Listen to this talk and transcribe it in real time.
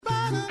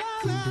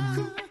You're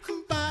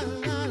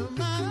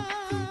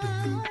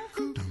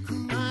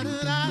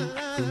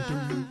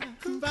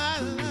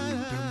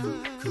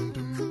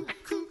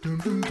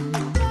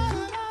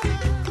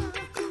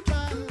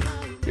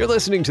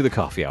listening to The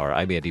Coffee Hour.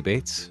 I'm Andy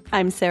Bates.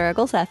 I'm Sarah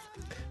Gulseth.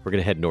 We're going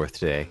to head north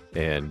today,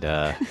 and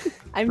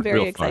I'm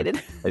very excited.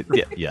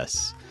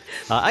 Yes.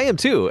 I am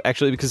too,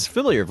 actually, because it's a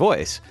familiar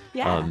voice.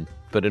 Yeah.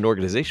 But an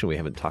organization we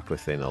haven't talked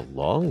with in a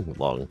long,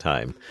 long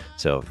time.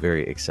 So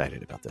very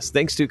excited about this.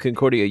 Thanks to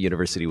Concordia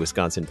University,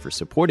 Wisconsin for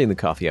supporting The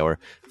Coffee Hour.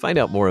 Find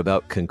out more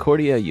about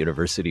Concordia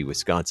University,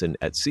 Wisconsin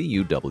at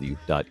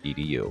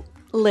cuw.edu.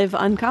 Live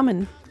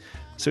uncommon.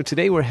 So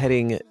today we're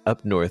heading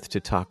up north to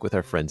talk with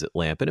our friends at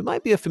LAMP, and it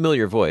might be a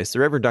familiar voice. The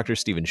Reverend Dr.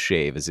 Stephen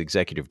Schave is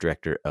Executive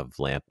Director of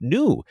LAMP,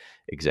 new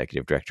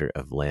Executive Director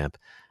of LAMP.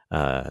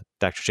 Dr.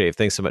 Schave,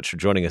 thanks so much for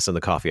joining us on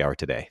the Coffee Hour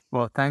today.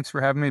 Well, thanks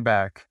for having me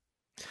back.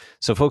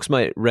 So folks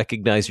might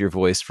recognize your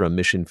voice from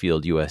Mission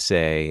Field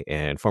USA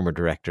and former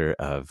Director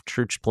of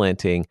Church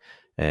Planting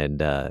and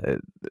the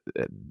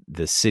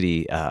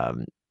city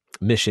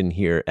mission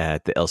here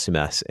at the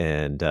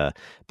LCMS,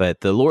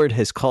 but the Lord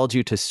has called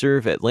you to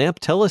serve at LAMP.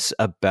 Tell us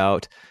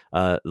about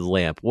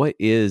LAMP. What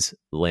is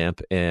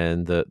LAMP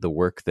and the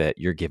work that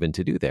you're given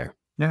to do there?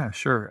 Yeah,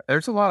 sure.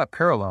 There's a lot of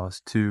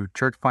parallels to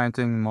church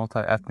planting,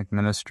 multi-ethnic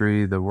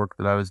ministry, the work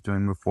that I was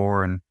doing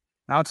before, and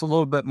now it's a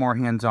little bit more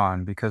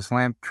hands-on because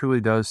LAMP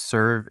truly does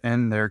serve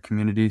in their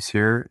communities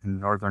here in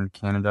northern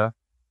Canada.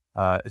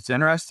 It's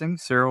interesting.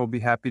 Sarah will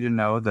be happy to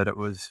know that it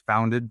was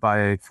founded by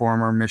a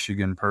former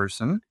Michigan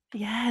person.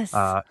 Yes.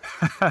 Back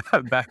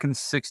in the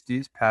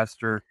 60s,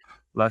 Pastor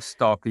Les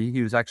Stalky,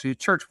 he was actually a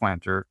church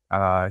planter.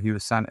 He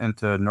was sent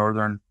into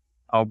northern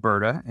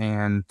Alberta,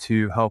 and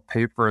to help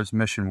pay for his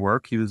mission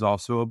work, he was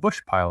also a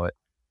bush pilot.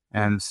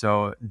 And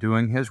so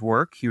doing his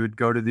work, he would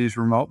go to these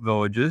remote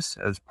villages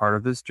as part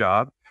of his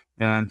job,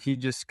 and he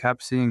just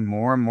kept seeing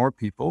more and more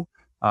people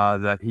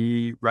that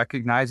he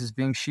recognized as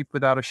being sheep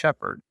without a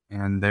shepherd.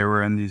 And they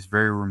were in these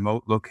very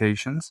remote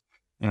locations,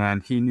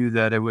 and he knew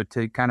that it would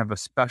take kind of a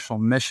special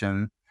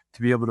mission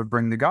to be able to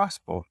bring the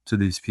gospel to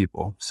these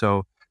people.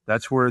 So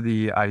that's where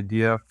the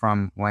idea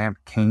from LAMP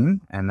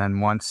came. And then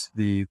once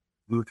the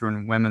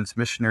Lutheran Women's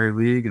Missionary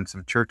League and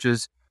some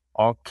churches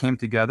all came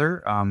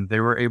together,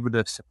 they were able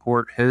to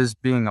support his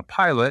being a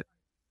pilot,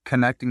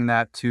 connecting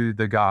that to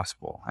the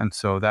gospel. And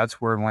so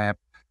that's where LAMP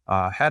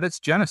had its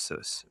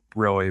genesis,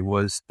 really,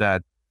 was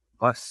that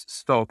Les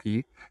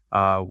Stolke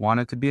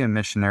wanted to be a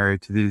missionary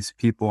to these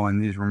people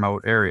in these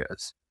remote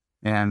areas.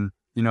 And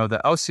you know,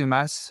 the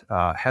LCMS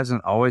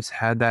hasn't always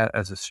had that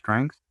as a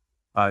strength.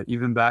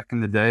 Even back in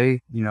the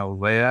day, you know,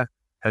 Leah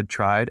had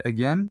tried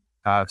again,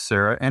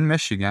 Sarah, in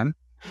Michigan.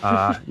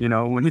 You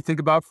know, when you think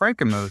about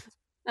Frankenmuth,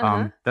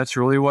 that's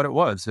really what it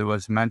was. It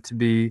was meant to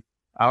be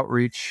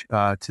outreach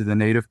to the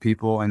Native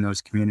people in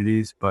those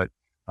communities, but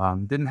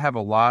didn't have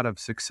a lot of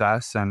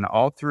success. And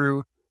all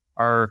through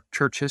our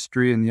church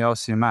history in the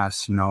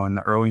LCMS, you know, in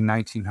the early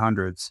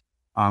 1900s,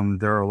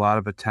 there are a lot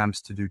of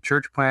attempts to do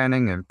church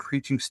planting and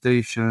preaching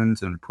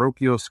stations and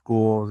parochial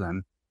schools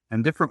and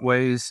different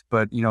ways.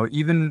 But, you know,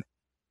 even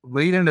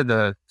late into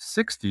the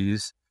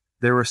 60s,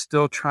 they were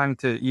still trying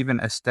to even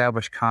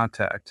establish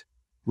contact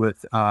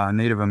with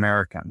Native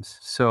Americans.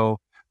 So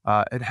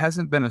it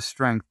hasn't been a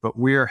strength, but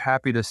we are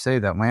happy to say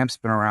that LAMP's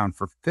been around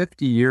for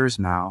 50 years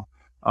now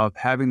of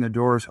having the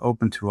doors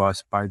open to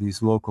us by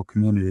these local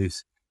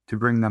communities to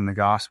bring them the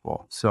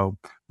gospel. So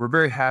we're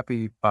very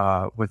happy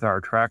with our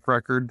track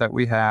record that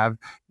we have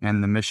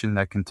and the mission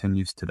that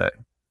continues today.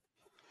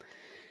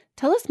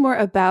 Tell us more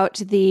about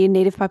the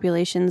Native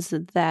populations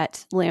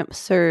that LAMP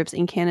serves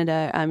in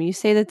Canada. You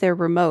say that they're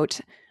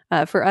remote.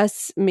 For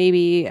us,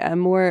 maybe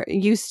more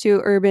used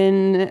to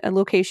urban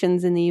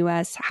locations in the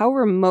U.S., how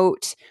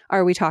remote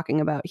are we talking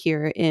about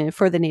here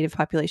for the Native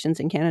populations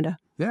in Canada?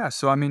 Yeah,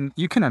 so I mean,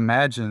 you can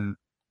imagine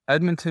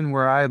Edmonton,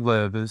 where I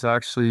live, is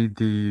actually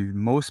the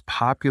most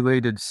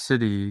populated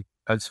city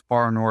as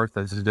far north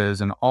as it is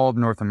in all of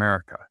North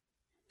America.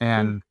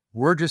 And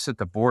we're just at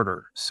the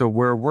border. So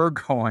where we're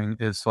going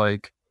is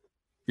like,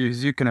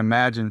 as you can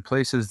imagine,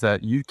 places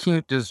that you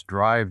can't just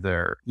drive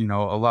there. You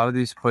know, a lot of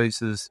these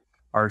places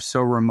are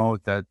so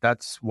remote that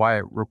that's why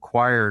it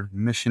required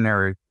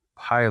missionary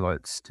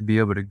pilots to be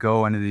able to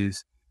go into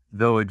these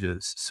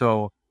villages.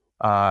 So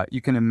you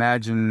can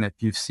imagine if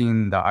you've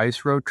seen the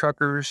Ice Road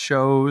Truckers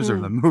shows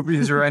or the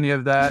movies or any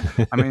of that.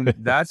 I mean,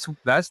 that's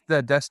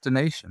the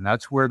destination.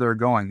 That's where they're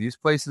going. These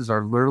places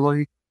are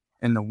literally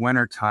in the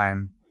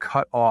wintertime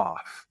cut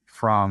off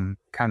from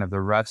kind of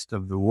the rest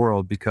of the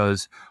world,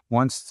 because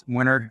once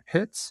winter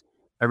hits,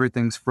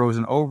 everything's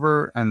frozen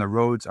over and the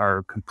roads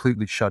are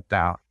completely shut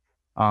down.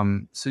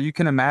 So you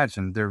can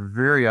imagine they're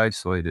very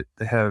isolated.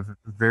 They have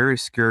very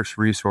scarce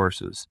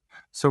resources.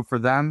 So for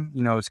them,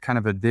 you know, it's kind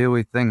of a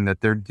daily thing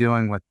that they're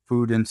dealing with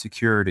food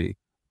insecurity.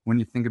 When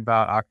you think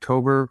about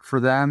October for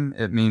them,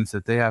 it means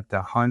that they have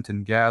to hunt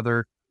and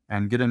gather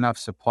and get enough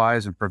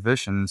supplies and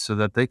provisions so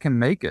that they can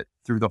make it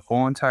through the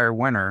whole entire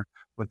winter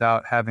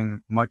without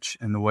having much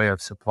in the way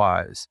of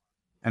supplies.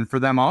 And for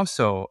them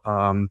also,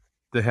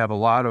 they have a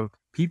lot of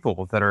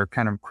people that are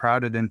kind of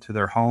crowded into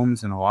their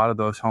homes, and a lot of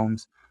those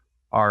homes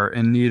are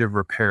in need of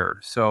repair.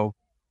 So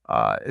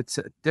it's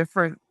a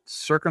different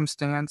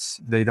circumstance.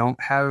 They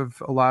don't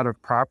have a lot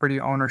of property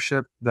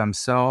ownership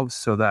themselves.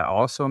 So that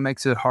also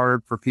makes it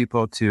hard for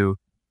people to,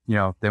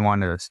 they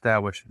want to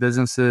establish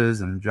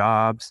businesses and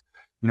jobs.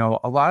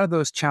 A lot of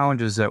those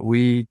challenges that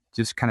we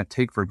just kind of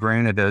take for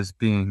granted as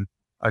being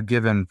a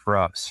given for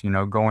us,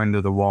 going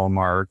to the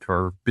Walmart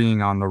or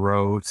being on the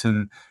roads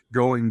and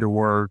going to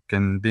work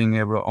and being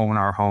able to own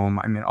our home.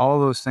 I mean, all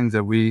those things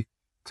that we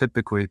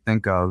typically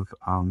think of,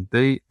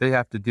 they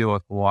have to deal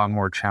with a lot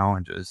more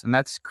challenges. And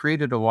that's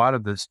created a lot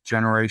of this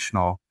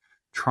generational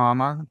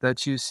trauma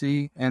that you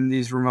see in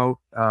these remote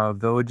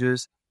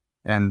villages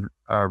and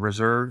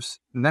reserves.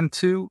 And then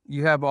two,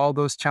 you have all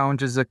those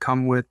challenges that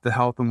come with the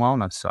health and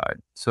wellness side.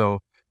 So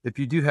if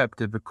you do have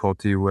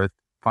difficulty with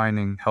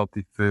finding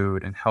healthy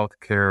food and health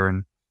care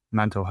and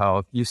mental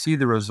health, you see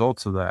the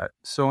results of that.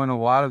 So in a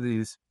lot of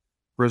these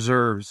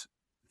reserves,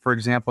 for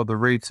example, the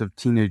rates of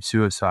teenage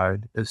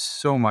suicide is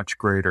so much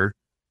greater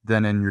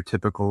than in your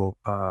typical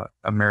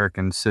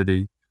American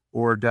city,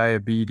 or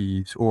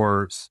diabetes,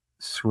 or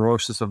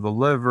cirrhosis of the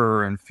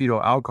liver and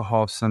fetal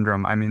alcohol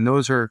syndrome. I mean,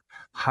 those are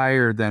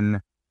higher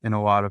than in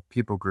a lot of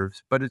people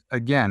groups. But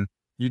again,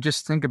 you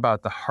just think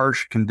about the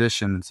harsh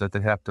conditions that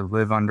they have to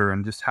live under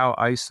and just how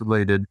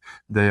isolated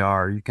they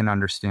are. You can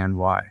understand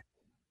why.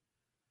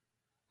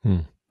 Hmm.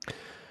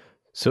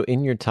 So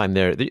in your time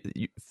there,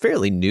 you're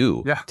fairly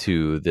new Yeah.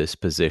 to this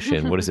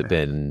position. What has it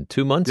been?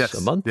 2 months? Yes.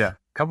 A month? Yeah.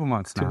 A couple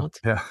months 2 now. months?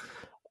 Yeah.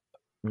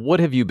 What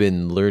have you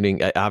been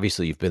learning?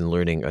 Obviously, you've been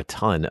learning a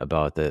ton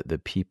about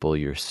the people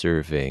you're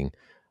serving.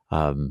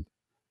 Um,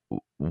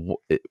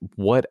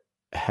 what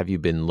have you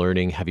been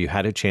learning? Have you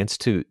had a chance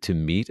to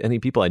meet any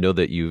people? I know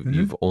that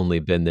you've only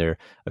been there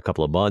a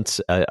couple of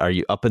months. Are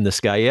you up in the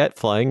sky yet,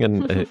 flying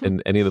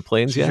in any of the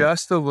planes yet?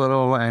 Just a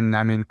little. And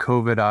I mean,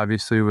 COVID,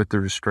 obviously, with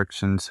the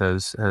restrictions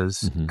has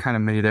kind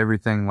of made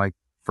everything, like,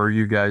 for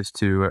you guys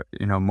to,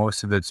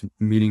 most of it's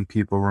meeting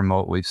people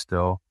remotely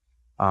still.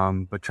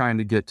 But trying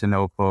to get to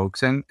know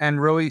folks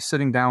and really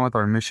sitting down with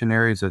our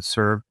missionaries that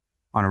serve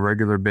on a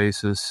regular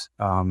basis.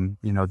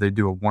 They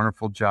do a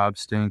wonderful job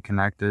staying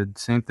connected.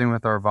 Same thing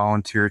with our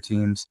volunteer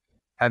teams,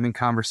 having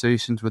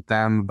conversations with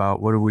them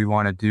about what do we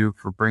want to do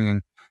for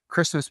bringing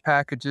Christmas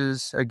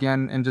packages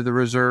again into the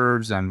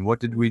reserves, and what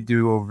did we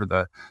do over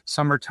the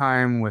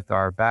summertime with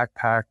our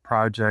backpack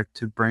project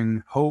to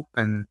bring hope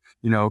and,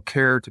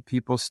 care to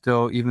people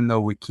still, even though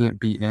we can't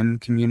be in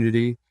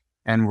community.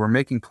 And we're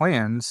making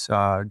plans,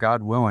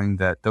 God willing,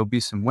 that there'll be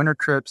some winter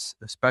trips,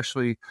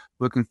 especially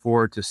looking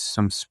forward to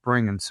some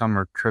spring and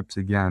summer trips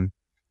again.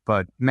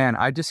 But man,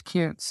 I just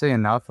can't say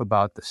enough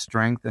about the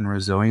strength and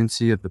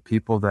resiliency of the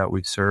people that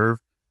we serve.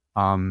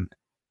 Um,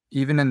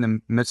 Even in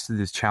the midst of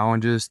these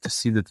challenges, to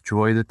see the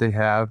joy that they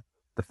have,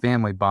 the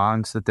family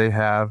bonds that they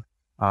have,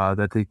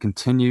 that they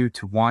continue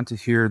to want to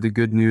hear the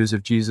good news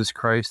of Jesus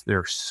Christ.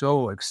 They're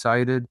so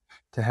excited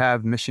to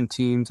have mission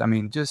teams. I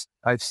mean, just,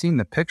 I've seen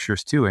the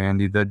pictures too,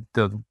 Andy,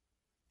 the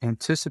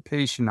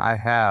anticipation I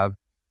have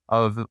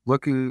of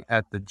looking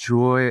at the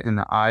joy in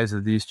the eyes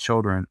of these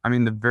children. I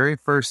mean, the very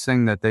first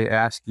thing that they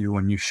ask you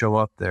when you show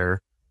up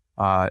there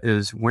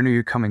is, when are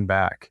you coming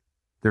back?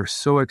 They're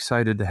so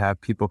excited to have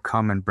people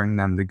come and bring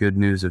them the good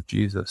news of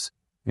Jesus.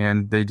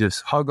 And they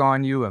just hug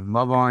on you and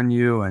love on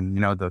you. And,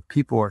 the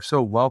people are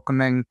so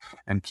welcoming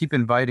and keep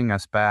inviting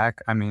us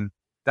back. I mean,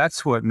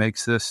 that's what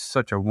makes this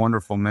such a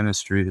wonderful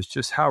ministry, is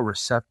just how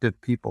receptive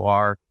people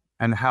are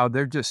and how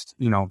they're just,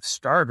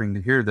 starving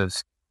to hear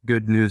this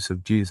good news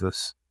of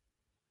Jesus.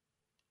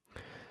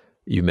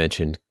 You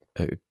mentioned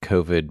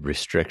COVID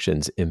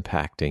restrictions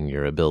impacting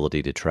your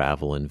ability to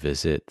travel and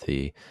visit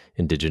the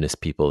indigenous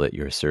people that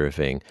you're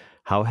serving.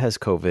 How has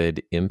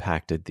COVID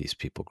impacted these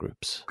people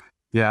groups?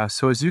 Yeah,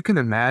 so as you can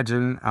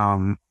imagine,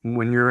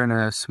 when you're in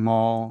a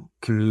small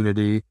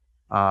community,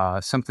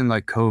 something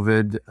like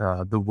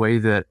COVID, the way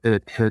that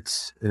it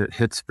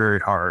hits very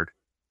hard.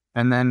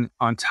 And then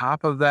on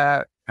top of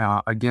that,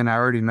 again, I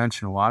already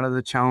mentioned a lot of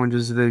the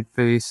challenges that they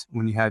face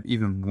when you have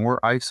even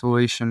more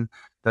isolation.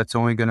 That's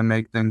only going to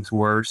make things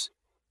worse.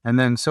 And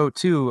then so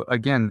too,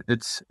 again,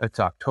 it's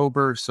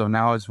October, so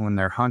now is when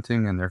they're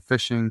hunting and they're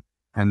fishing,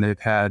 and they've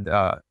had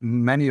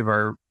many of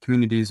our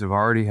communities have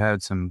already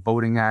had some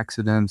boating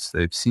accidents.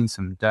 They've seen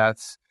some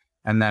deaths,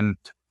 and then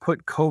to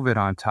put COVID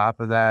on top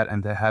of that,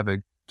 and to have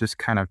it just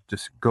kind of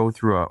just go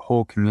through a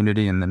whole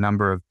community and the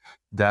number of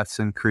deaths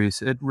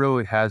increase, it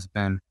really has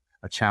been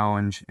a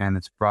challenge, and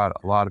it's brought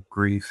a lot of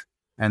grief.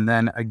 And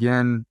then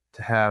again,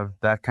 to have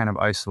that kind of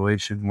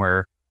isolation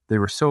where they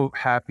were so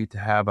happy to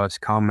have us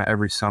come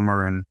every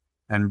summer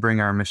and bring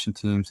our mission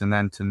teams, and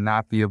then to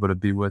not be able to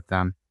be with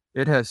them,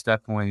 it has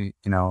definitely,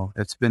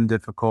 it's been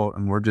difficult,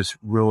 and we're just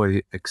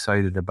really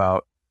excited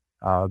about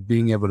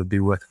being able to be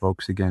with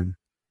folks again.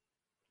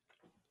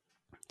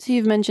 So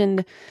you've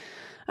mentioned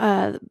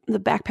the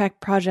backpack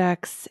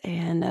projects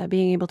and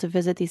being able to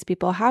visit these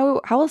people.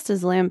 How else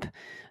does LAMP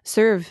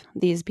serve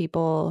these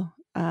people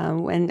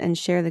and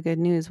share the good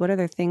news? What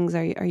other things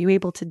are you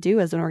able to do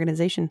as an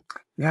organization?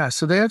 Yeah,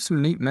 so they have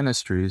some neat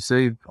ministries.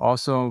 They've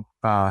also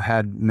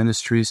had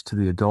ministries to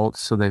the adults.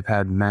 So they've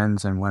had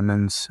men's and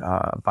women's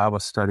Bible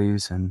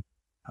studies and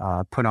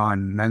put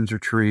on men's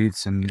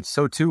retreats. And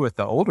so too with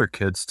the older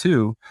kids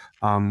too.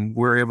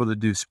 We're able to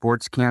do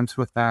sports camps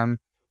with them.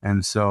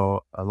 And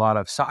so a lot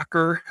of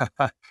soccer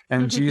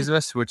and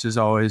Jesus, which is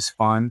always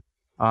fun.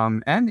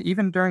 And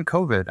even during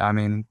COVID, I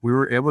mean, we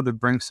were able to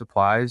bring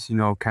supplies,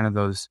 kind of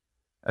those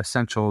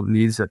essential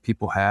needs that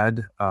people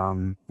had.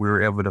 We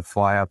were able to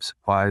fly up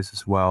supplies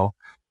as well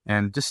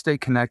and just stay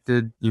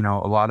connected. A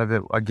lot of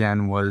it,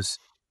 again, was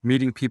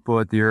meeting people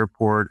at the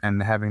airport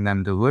and having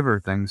them deliver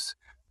things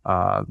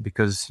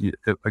because,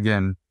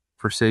 again,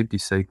 for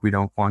safety's sake, we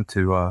don't want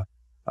to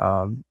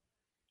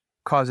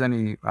cause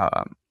any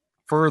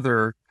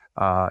further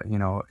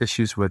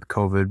issues with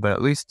COVID, but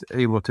at least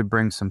able to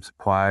bring some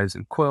supplies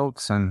and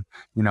quilts and,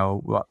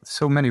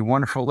 so many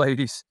wonderful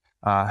ladies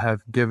have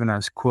given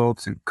us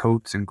quilts and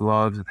coats and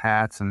gloves and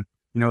hats and,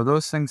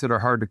 those things that are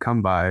hard to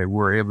come by,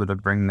 we're able to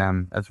bring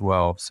them as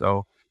well.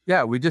 So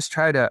yeah, we just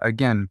try to,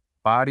 again,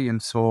 body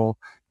and soul,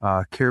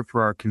 care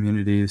for our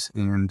communities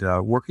and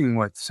working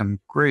with some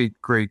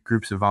great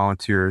groups of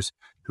volunteers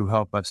who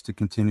help us to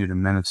continue to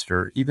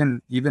minister,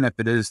 even if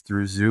it is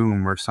through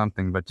Zoom or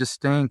something, but just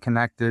staying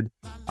connected,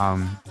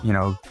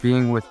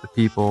 being with the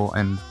people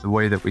and the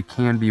way that we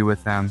can be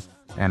with them.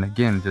 And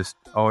again, just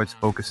always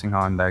focusing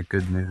on that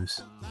good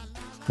news.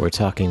 We're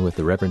talking with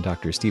the Reverend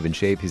Dr. Stephen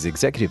Schave. He's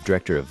Executive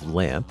Director of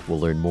LAMP. We'll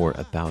learn more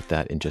about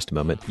that in just a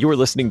moment. You are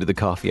listening to The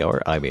Coffee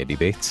Hour. I'm Andy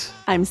Bates.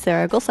 I'm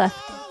Sarah Gulseth.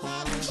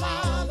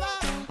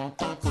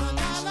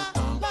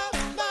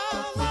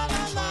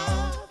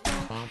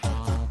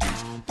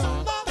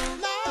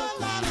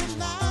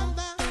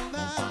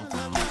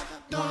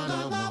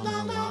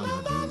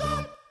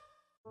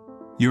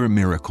 You're a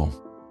miracle.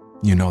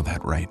 You know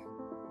that, right?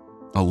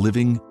 A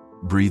living,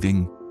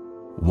 breathing,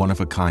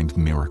 one-of-a-kind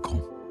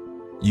miracle.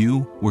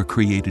 You were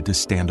created to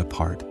stand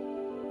apart,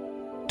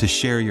 to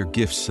share your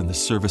gifts in the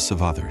service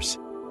of others,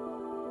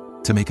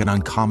 to make an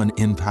uncommon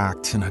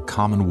impact in a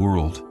common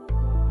world.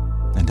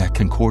 And at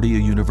Concordia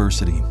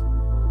University,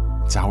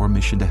 it's our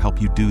mission to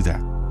help you do that,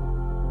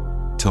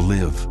 to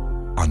live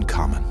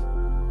uncommon.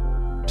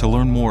 To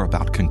learn more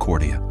about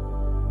Concordia,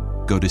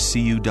 go to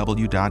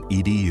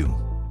cuw.edu.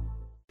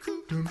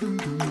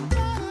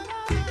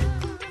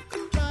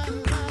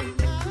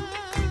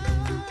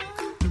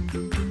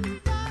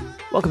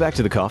 Welcome back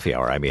to The Coffee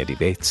Hour. I'm Andy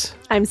Bates.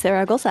 I'm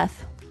Sarah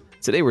Gulseth.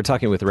 Today we're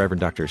talking with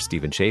Reverend Dr.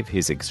 Stephen Schave.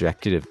 He's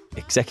Executive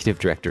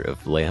Director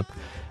of LAMP.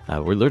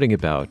 We're learning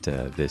about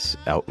this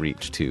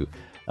outreach to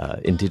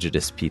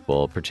indigenous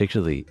people,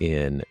 particularly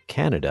in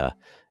Canada.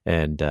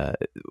 And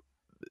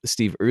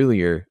Steve,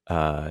 earlier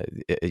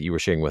you were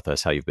sharing with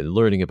us how you've been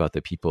learning about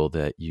the people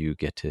that you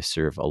get to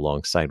serve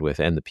alongside with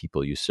and the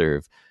people you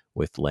serve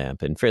with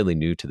LAMP, and fairly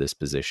new to this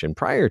position.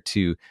 Prior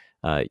to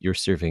your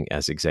serving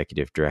as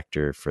Executive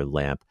Director for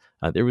LAMP,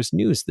 there was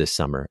news this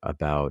summer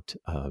about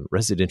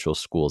residential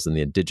schools and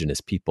the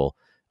indigenous people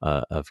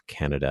of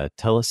Canada.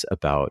 Tell us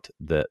about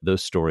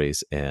those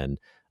stories and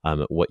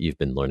what you've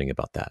been learning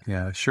about that.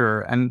 Yeah,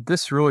 sure. And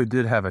this really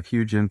did have a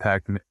huge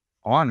impact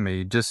on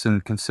me, just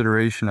in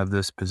consideration of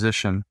this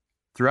position.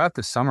 Throughout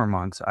the summer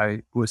months,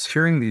 I was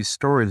hearing these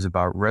stories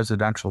about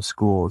residential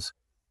schools.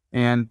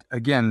 And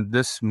again,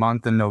 this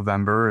month in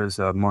November is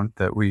a month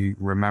that we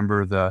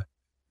remember the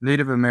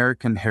Native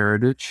American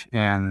heritage.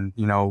 And,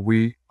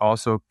 we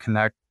also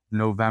connect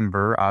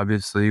November,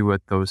 obviously,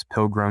 with those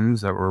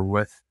pilgrims that were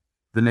with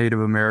the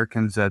Native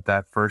Americans at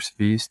that first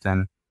feast.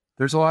 And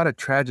there's a lot of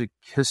tragic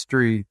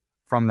history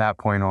from that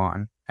point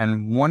on.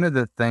 And one of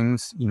the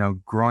things,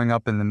 growing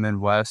up in the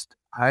Midwest,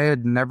 I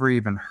had never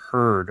even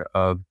heard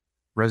of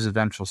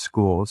residential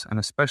schools, and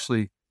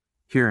especially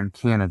here in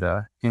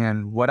Canada.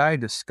 And what I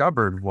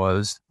discovered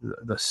was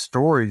the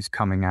stories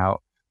coming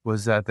out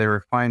was that they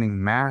were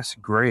finding mass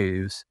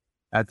graves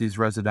at these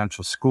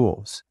residential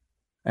schools,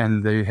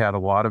 and they had a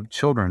lot of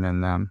children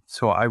in them.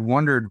 So I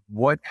wondered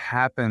what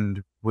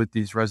happened with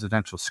these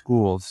residential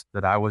schools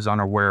that I was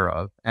unaware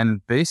of.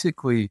 And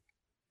basically,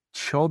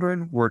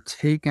 children were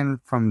taken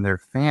from their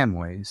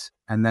families,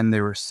 and then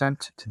they were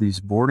sent to these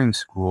boarding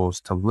schools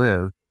to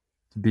live,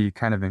 to be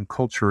kind of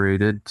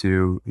enculturated,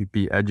 to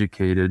be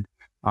educated.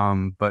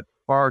 But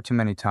far too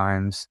many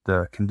times,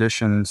 the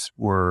conditions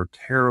were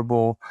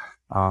terrible.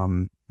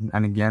 And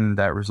again,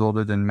 that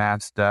resulted in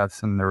mass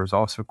deaths, and there was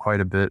also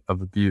quite a bit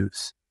of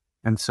abuse.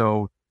 And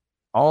so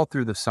all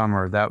through the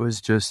summer, that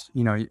was just,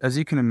 as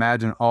you can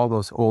imagine, all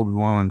those old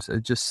wounds,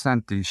 it just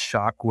sent these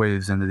shock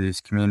waves into these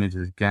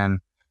communities again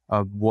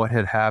of what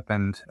had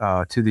happened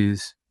to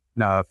these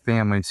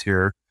families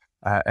here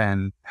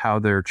and how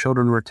their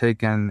children were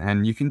taken.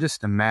 And you can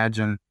just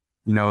imagine,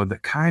 the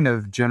kind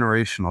of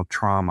generational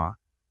trauma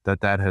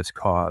that has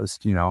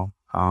caused.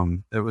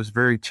 It was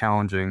very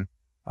challenging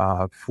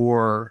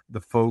for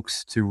the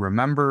folks to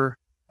remember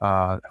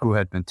who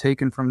had been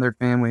taken from their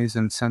families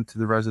and sent to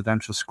the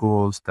residential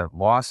schools, that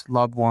lost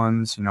loved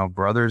ones,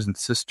 brothers and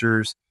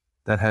sisters,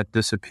 that had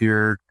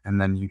disappeared.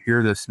 And then you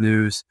hear this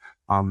news.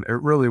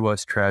 It really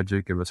was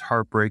tragic. It was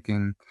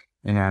heartbreaking.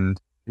 And,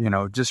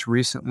 just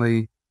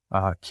recently,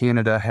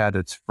 Canada had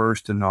its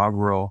first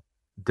inaugural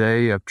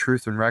Day of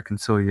Truth and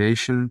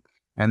Reconciliation.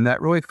 And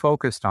that really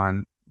focused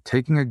on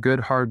taking a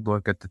good hard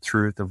look at the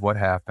truth of what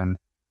happened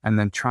and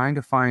then trying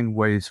to find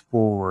ways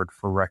forward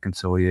for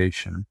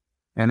reconciliation.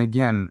 And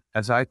again,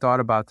 as I thought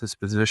about this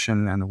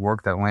position and the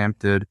work that LAMP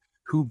did,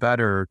 who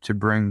better to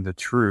bring the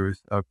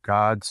truth of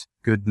God's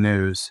good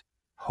news,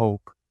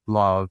 hope,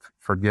 love,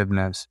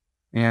 forgiveness,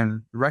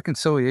 and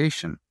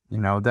reconciliation?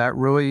 That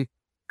really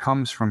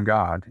comes from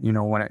God.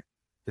 When it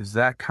is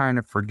that kind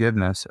of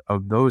forgiveness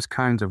of those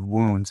kinds of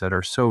wounds that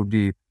are so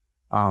deep,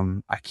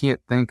 I can't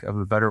think of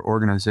a better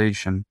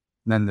organization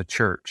than the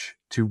church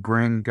to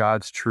bring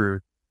God's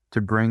truth,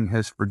 to bring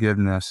his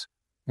forgiveness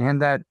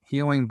and that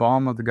healing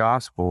balm of the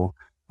gospel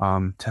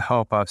to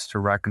help us to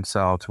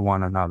reconcile to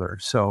one another.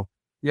 So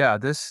yeah,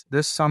 this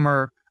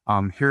summer,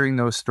 hearing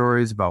those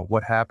stories about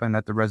what happened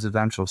at the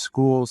residential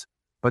schools,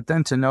 but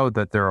then to know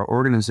that there are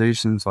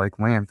organizations like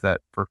LAMP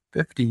that for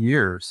 50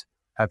 years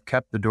have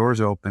kept the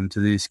doors open to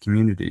these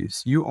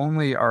communities. You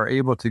only are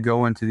able to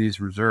go into these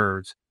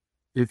reserves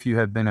if you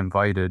have been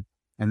invited.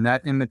 And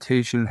that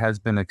invitation has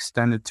been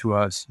extended to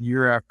us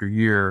year after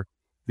year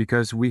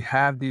because we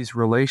have these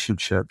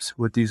relationships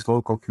with these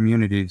local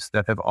communities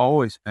that have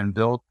always been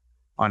built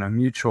on a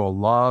mutual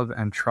love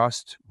and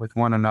trust with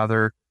one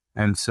another.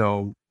 And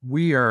so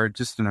we are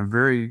just in a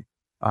very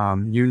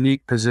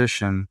unique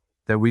position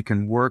that we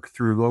can work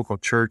through local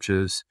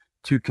churches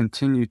to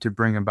continue to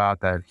bring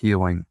about that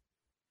healing.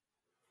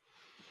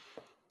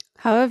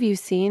 How have you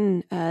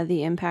seen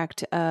the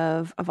impact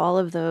of all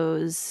of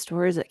those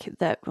stories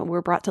that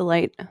were brought to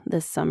light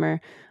this summer?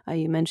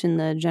 You mentioned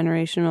the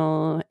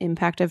generational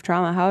impact of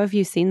trauma. How have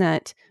you seen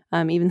that,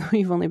 even though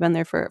you've only been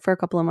there for a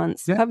couple of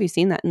months? Yeah. How have you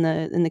seen that in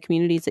the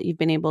communities that you've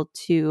been able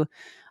to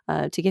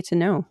get to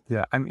know?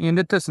 Yeah, I mean,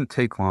 it doesn't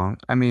take long.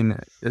 I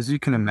mean, as you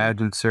can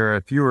imagine, Sarah,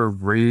 if you were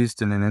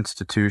raised in an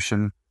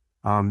institution,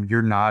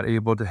 you're not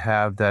able to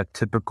have that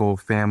typical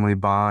family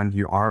bond.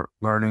 You aren't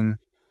learning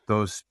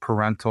those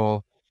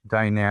parental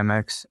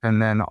dynamics.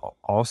 And then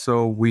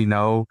also, we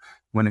know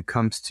when it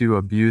comes to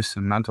abuse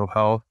and mental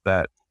health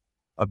that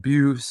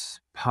abuse,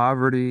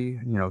 poverty,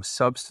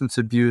 substance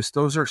abuse,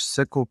 those are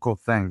cyclical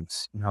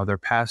things. They're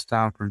passed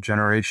down from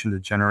generation to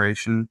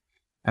generation.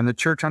 And the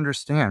church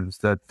understands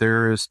that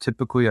there is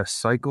typically a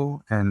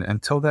cycle. And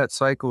until that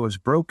cycle is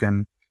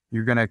broken,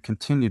 you're going to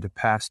continue to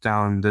pass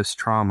down this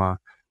trauma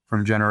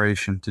from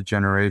generation to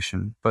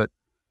generation. But,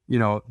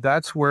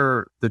 that's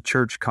where the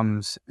church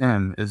comes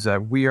in, is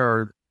that we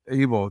are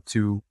able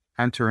to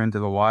enter into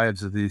the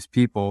lives of these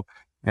people.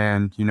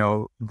 And,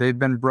 they've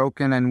been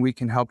broken and we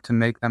can help to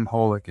make them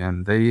whole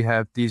again. They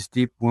have these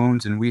deep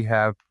wounds and we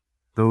have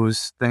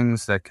those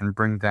things that can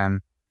bring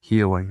them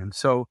healing. And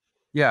so,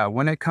 yeah,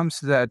 when it comes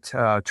to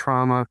that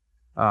trauma,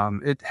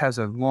 it has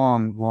a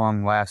long,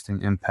 long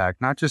lasting impact,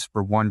 not just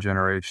for one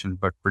generation,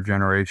 but for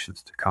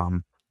generations to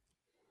come.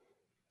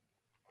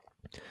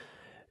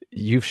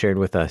 You've shared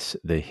with us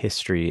the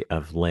history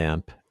of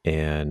LAMP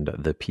and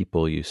the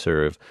people you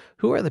serve.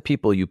 Who are the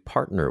people you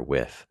partner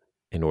with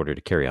in order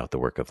to carry out the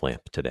work of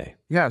LAMP today?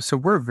 Yeah, so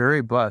we're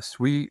very blessed.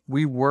 We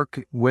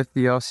work with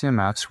the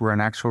LCMS. We're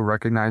an actual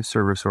recognized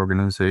service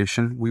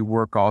organization. We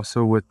work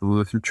also with the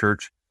Lutheran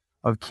Church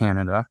of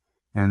Canada.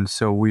 And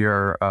so we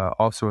are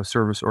also a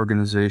service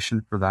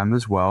organization for them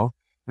as well.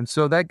 And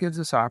so that gives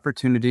us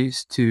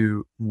opportunities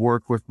to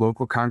work with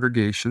local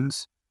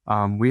congregations.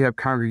 We have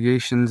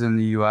congregations in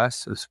the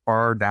U.S. as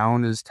far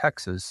down as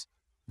Texas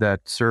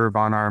that serve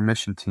on our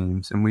mission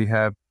teams. And we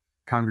have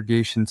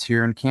congregations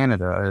here in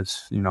Canada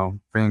as,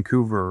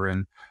 Vancouver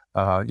and,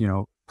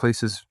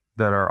 places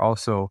that are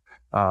also,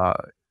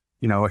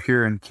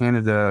 here in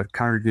Canada,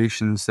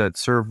 congregations that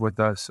serve with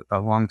us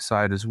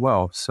alongside as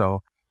well.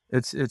 So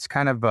it's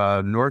kind of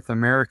a North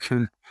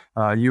American,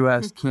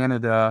 U.S.,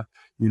 Canada,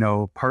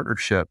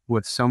 partnership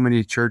with so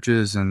many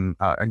churches. And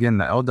again,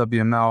 the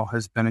LWML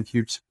has been a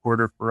huge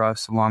supporter for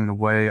us along the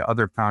way.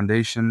 Other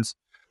foundations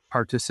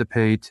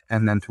participate,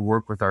 and then to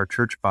work with our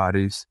church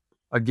bodies,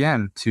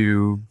 again,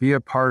 to be a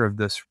part of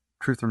this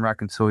truth and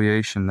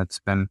reconciliation that's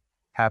been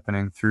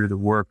happening through the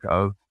work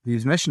of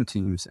these mission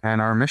teams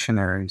and our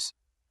missionaries.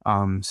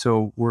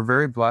 So we're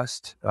very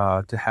blessed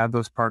to have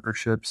those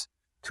partnerships,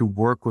 to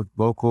work with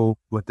local,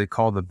 what they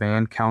call the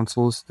band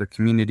councils, the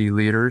community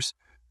leaders,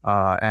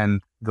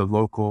 and the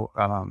local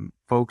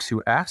folks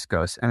who ask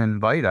us and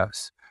invite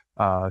us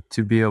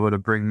to be able to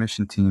bring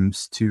mission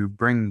teams, to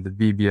bring the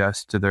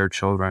VBS to their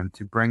children,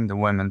 to bring the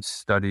women's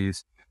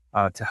studies,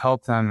 to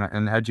help them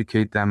and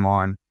educate them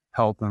on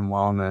health and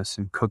wellness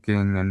and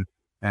cooking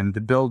and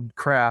to build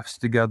crafts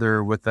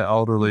together with the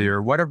elderly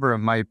or whatever it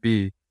might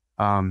be.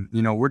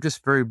 We're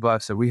just very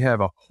blessed that we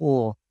have a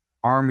whole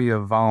army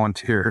of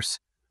volunteers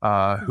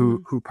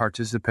who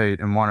participate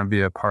and want to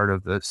be a part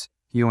of this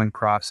healing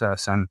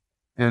process.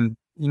 And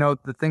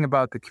the thing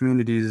about the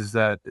communities is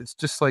that it's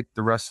just like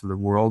the rest of the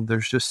world.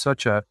 There's just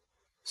such a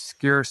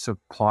scarce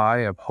supply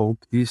of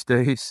hope these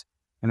days.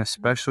 and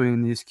especially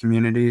in these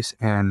communities.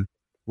 And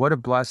what a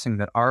blessing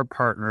that our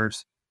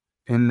partners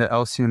in the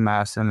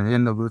LCMS and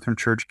in the Lutheran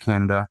Church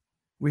Canada,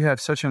 we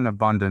have such an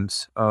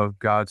abundance of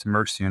God's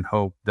mercy and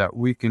hope that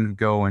we can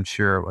go and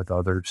share it with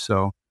others.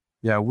 So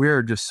yeah,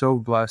 we're just so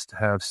blessed to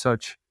have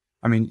such,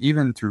 I mean,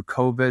 even through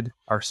COVID,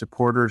 our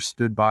supporters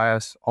stood by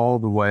us all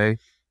the way,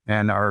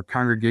 and our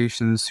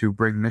congregations who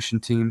bring mission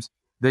teams,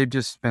 they've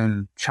just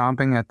been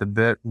chomping at the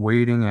bit,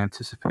 waiting,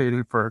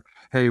 anticipating for,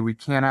 hey, we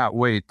cannot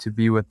wait to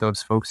be with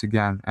those folks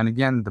again. And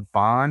again, the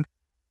bond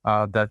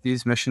that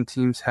these mission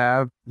teams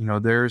have,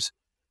 there's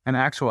an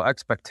actual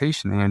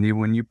expectation, Andy,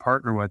 when you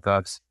partner with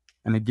us.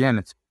 And again,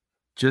 it's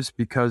just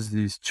because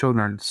these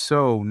children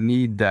so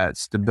need that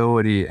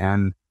stability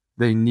and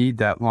they need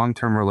that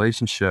long-term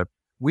relationship.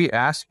 We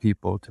ask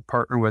people to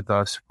partner with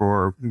us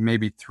for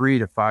maybe 3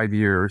 to 5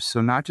 years.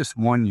 So not just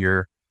 1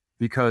 year,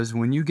 because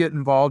when you get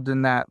involved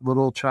in that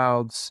little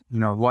child's,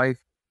 life,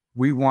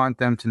 we want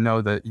them to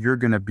know that you're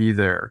going to be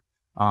there.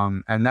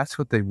 And that's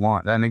what they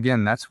want. And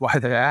again, that's why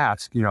they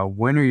ask,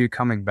 when are you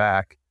coming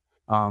back?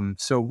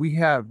 So we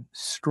have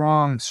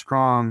strong,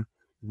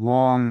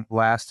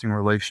 long-lasting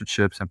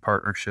relationships and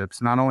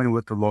partnerships, not only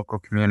with the local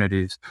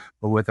communities,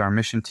 but with our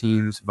mission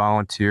teams,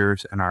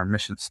 volunteers, and our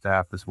mission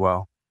staff as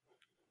well.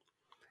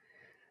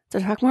 So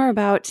talk more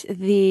about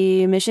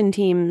the mission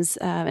teams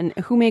and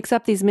who makes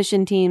up these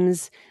mission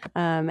teams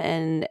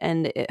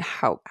and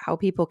how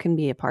people can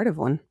be a part of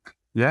one.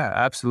 Yeah,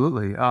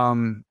 absolutely.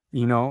 I'll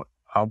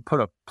put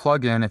a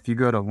plug in. If you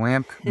go to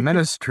Lamp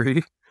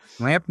Ministry,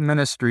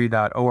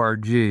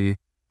 lampministry.org,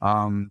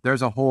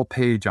 there's a whole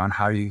page on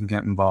how you can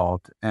get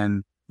involved.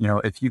 And,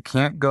 if you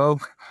can't go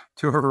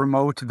to a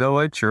remote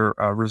village or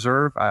a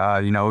reserve,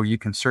 you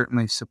can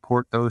certainly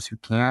support those who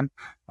can.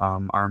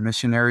 Our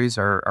missionaries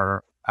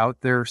are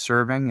out there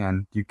serving,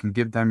 and you can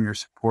give them your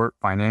support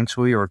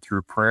financially or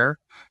through prayer.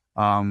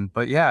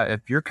 But yeah,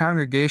 if your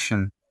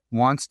congregation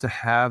wants to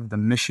have the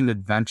mission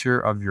adventure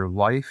of your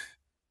life,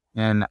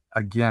 and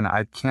again,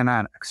 I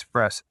cannot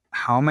express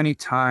how many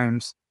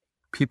times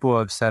people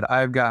have said,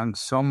 I've gotten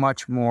so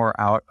much more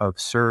out of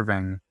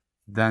serving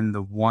than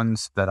the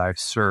ones that I've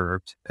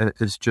served. It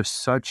is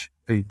just such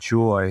a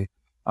joy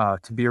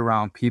to be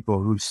around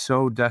people who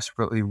so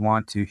desperately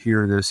want to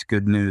hear this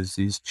good news.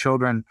 These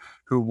children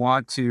who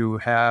want to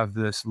have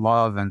this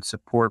love and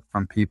support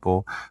from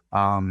people.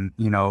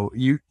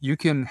 You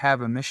can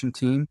have a mission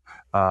team.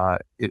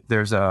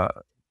 There's a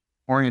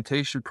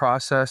orientation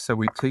process that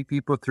we take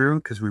people through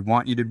because we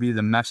want you to be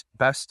the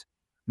best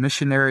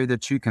missionary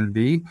that you can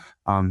be.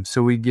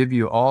 So we give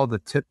you all the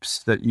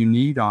tips that you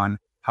need on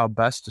how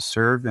best to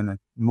serve in a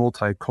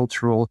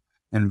multicultural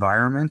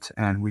environment.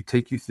 And we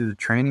take you through the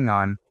training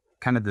on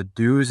kind of the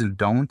do's and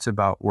don'ts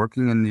about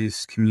working in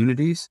these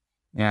communities.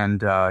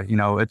 And,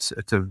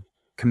 it's a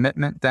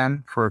commitment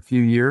then for a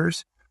few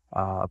years.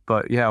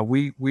 But yeah,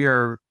 we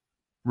are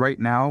right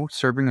now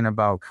serving in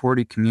about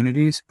 40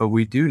 communities, but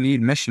we do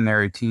need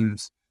missionary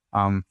teams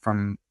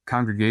from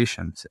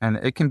congregations, and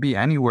it can be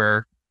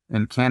anywhere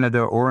in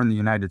Canada or in the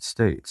United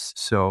States.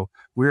 So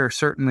we are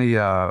certainly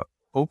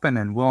open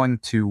and willing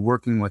to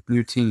working with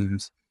new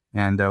teams,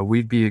 and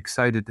we'd be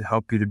excited to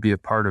help you to be a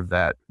part of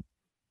that.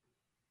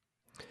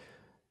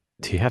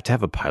 Do you have to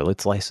have a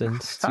pilot's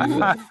license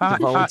to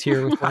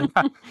volunteer with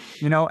that?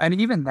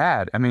 And even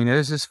that, I mean,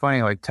 it's just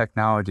funny, like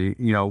technology,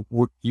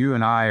 you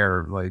and I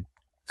are like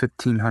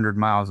 1,500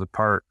 miles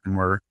apart and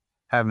we're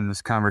having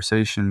this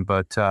conversation,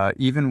 but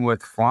even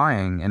with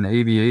flying and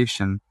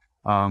aviation,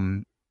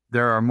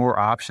 there are more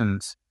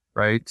options,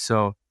 right?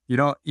 So you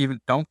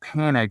don't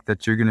panic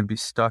that you're going to be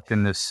stuck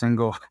in this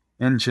single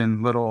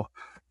engine little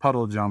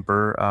puddle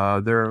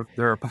jumper.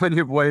 There are plenty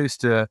of ways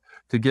to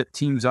get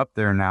teams up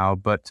there now,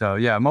 but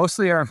yeah,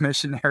 mostly our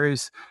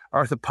missionaries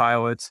are the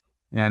pilots,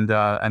 and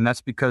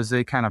that's because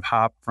they kind of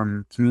hop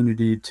from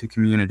community to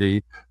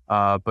community.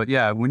 But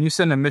yeah, when you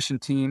send a mission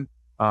team,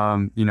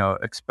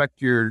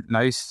 expect your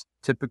nice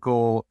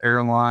typical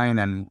airline,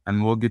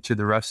 and we'll get you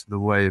the rest of the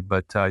way.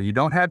 But you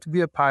don't have to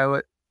be a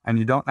pilot, and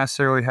you don't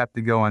necessarily have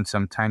to go on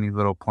some tiny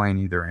little plane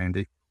either,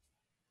 Andy.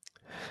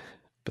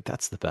 But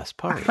that's the best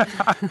part.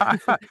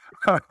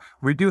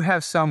 We do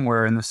have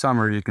somewhere in the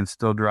summer you can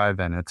still drive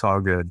in. It's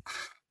all good.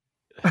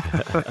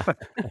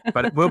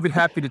 But we'll be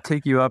happy to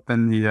take you up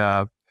in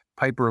the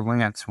Piper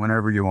Lance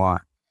whenever you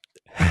want.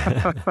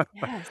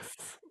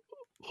 Yes.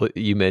 Well,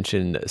 you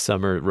mentioned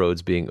summer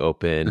roads being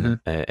open,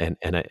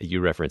 and you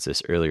referenced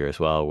this earlier as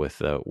well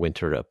with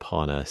winter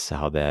upon us,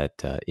 how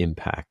that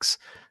impacts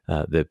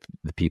the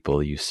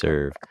people you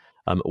serve.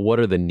 What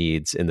are the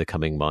needs in the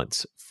coming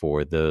months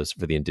for the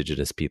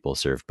indigenous people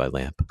served by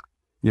LAMP?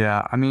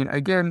 Yeah, I mean,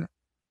 again,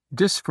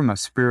 just from a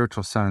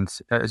spiritual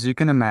sense, as you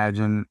can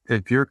imagine,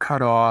 if you're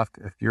cut off,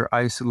 if you're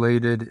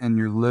isolated, and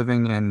you're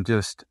living in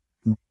just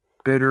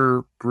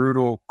bitter,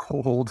 brutal,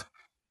 cold,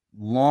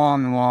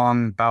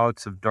 long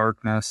bouts of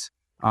darkness,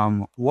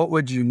 what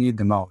would you need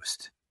the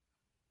most?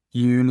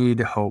 You need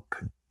hope,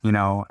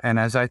 and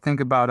as I think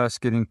about us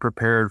getting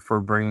prepared for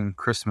bringing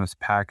Christmas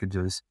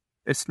packages,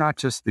 it's not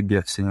just the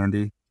gifts,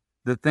 Andy.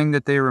 the thing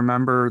that they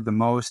remember the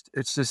most,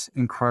 it's just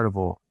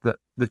incredible.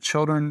 The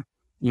children,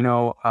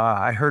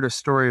 I heard a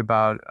story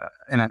about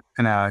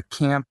in a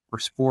camp for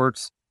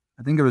sports.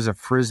 I think it was a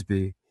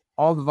Frisbee.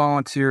 All the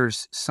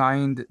volunteers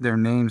signed their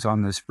names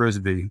on this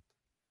Frisbee,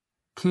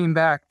 came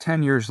back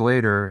 10 years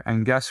later,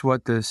 and guess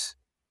what this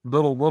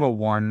little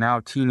one, now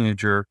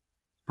teenager,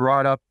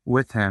 brought up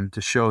with him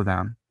to show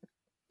them?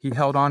 He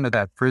held on to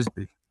that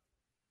Frisbee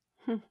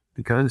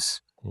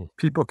because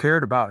people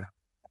cared about him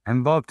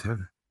and loved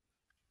him.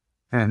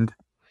 And,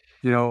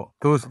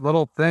 those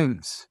little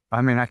things,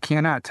 I mean, I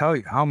cannot tell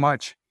you how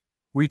much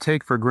we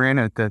take for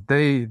granted that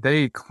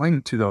they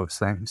cling to those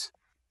things.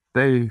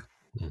 They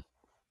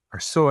are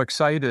so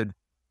excited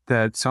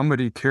that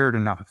somebody cared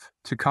enough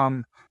to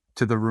come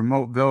to the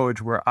remote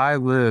village where I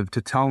live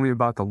to tell me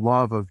about the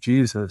love of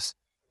Jesus.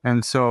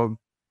 And so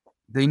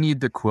they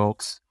need the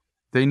quilts,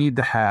 they need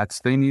the hats,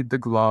 they need the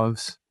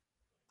gloves,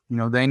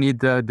 they need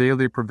the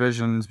daily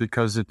provisions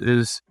because it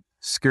is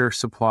scarce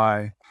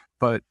supply.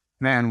 But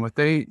man, what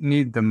they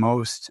need the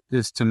most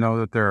is to know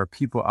that there are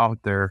people out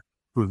there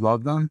who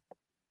love them,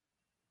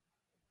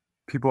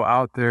 people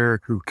out there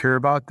who care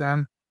about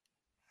them,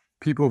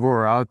 people who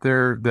are out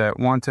there that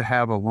want to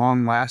have a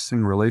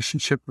long-lasting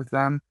relationship with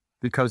them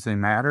because they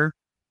matter,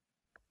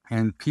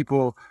 and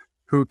people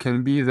who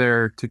can be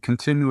there to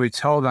continually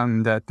tell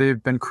them that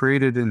they've been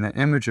created in the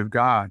image of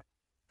God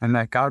and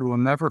that God will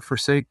never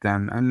forsake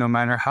them. And no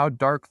matter how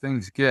dark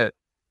things get,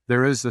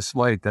 there is this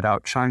light that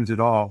outshines it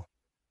all.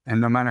 And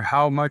no matter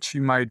how much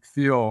you might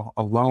feel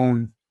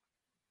alone,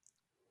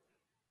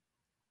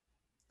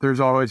 there's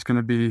always going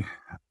to be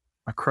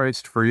a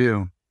Christ for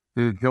you.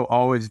 He'll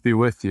always be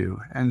with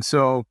you. And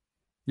so,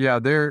 yeah,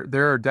 there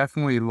are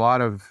definitely a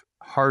lot of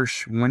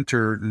harsh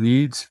winter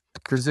needs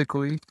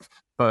physically,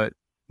 but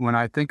when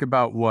I think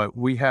about what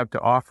we have to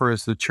offer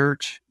as the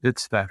church,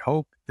 it's that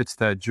hope, it's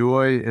that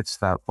joy, it's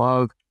that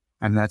love,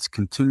 and that's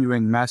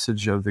continuing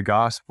message of the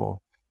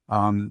gospel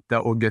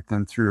that will get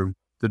them through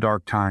the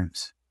dark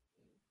times.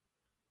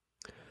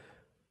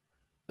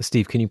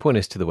 Steve, can you point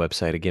us to the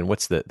website again?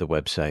 What's the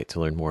website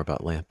to learn more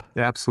about LAMP?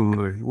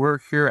 Absolutely. We're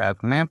here at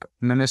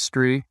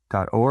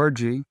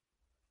lampministry.org,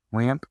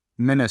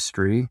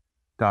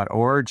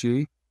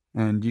 lampministry.org,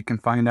 and you can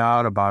find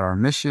out about our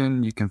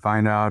mission. You can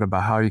find out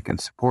about how you can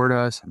support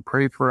us and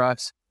pray for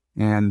us.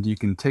 And you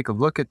can take a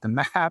look at the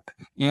map,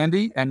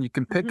 Andy, and you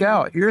can pick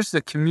out, here's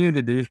the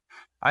community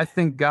I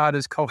think God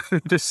is calling you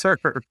to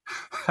serve.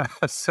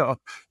 So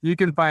you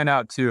can find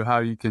out, too, how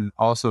you can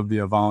also be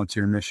a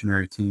volunteer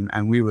missionary team.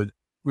 And we would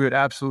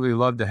absolutely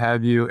love to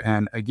have you.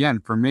 And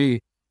again, for me,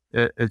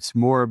 it's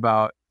more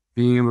about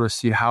being able to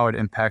see how it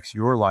impacts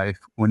your life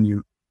when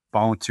you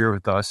volunteer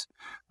with us,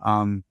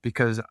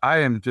 because I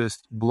am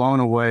just blown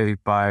away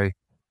by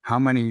how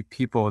many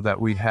people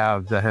that we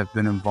have that have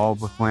been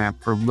involved with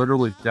LAMP for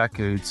literally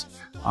decades,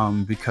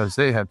 because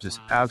they have just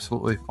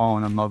absolutely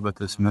fallen in love with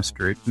this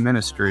ministry.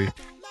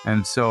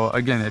 And so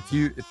again, if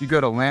you go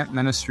to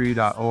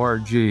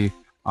lampministry.org,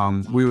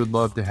 we would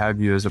love to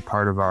have you as a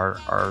part of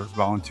our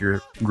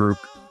volunteer group.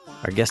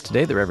 Our guest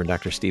today, the Reverend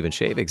Dr. Stephen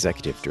Schave,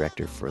 Executive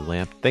Director for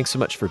LAMP. Thanks so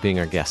much for being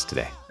our guest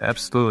today.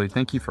 Absolutely.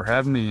 Thank you for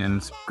having me. And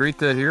it's great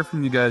to hear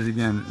from you guys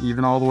again,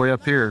 even all the way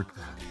up here.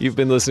 You've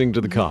been listening to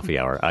The Coffee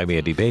Hour. I'm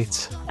Andy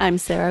Bates. I'm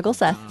Sarah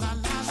Gulseth.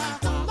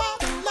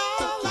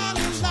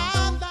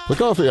 The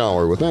Coffee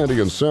Hour with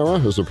Andy and Sarah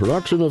is a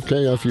production of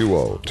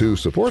KFUO. To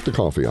support the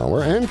Coffee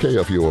Hour and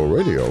KFUO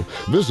Radio,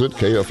 visit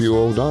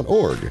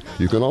KFUO.org.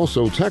 You can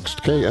also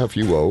text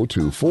KFUO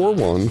to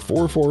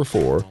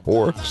 41444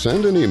 or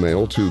send an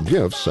email to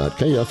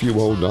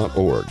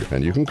gifts@KFUO.org.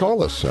 And you can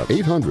call us at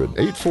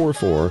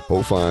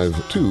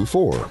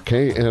 800-844-0524.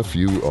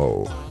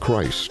 KFUO.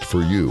 Christ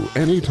for you,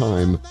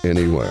 anytime,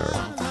 anywhere.